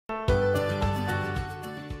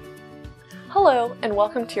Hello, and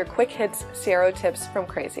welcome to your Quick Hits CRO tips from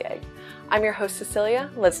Crazy Egg. I'm your host Cecilia.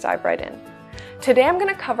 Let's dive right in. Today I'm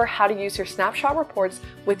going to cover how to use your Snapshot reports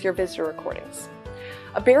with your visitor recordings.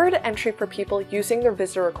 A barrier to entry for people using their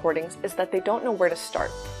visitor recordings is that they don't know where to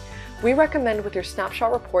start. We recommend with your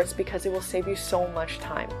Snapshot reports because it will save you so much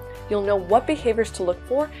time. You'll know what behaviors to look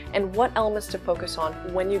for and what elements to focus on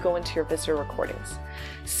when you go into your visitor recordings.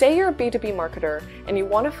 Say you're a B2B marketer and you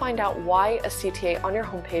want to find out why a CTA on your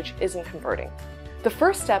homepage isn't converting. The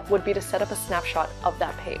first step would be to set up a snapshot of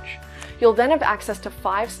that page. You'll then have access to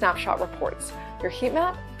 5 snapshot reports: your heat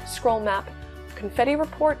map, scroll map, confetti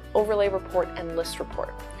report, overlay report, and list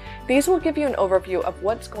report. These will give you an overview of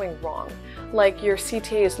what's going wrong, like your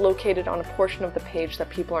CTA is located on a portion of the page that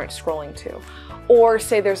people aren't scrolling to, or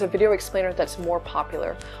say there's a video explainer that's more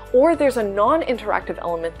popular, or there's a non-interactive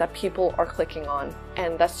element that people are clicking on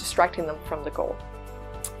and that's distracting them from the goal.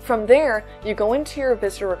 From there, you go into your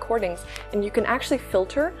visitor recordings and you can actually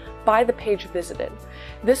filter by the page visited.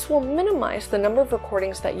 This will minimize the number of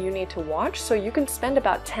recordings that you need to watch, so you can spend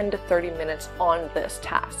about 10 to 30 minutes on this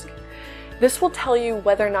task. This will tell you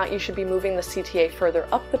whether or not you should be moving the CTA further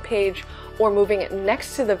up the page or moving it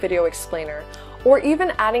next to the video explainer, or even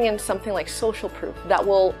adding in something like social proof that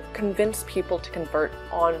will convince people to convert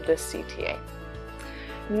on this CTA.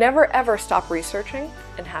 Never ever stop researching,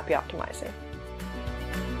 and happy optimizing.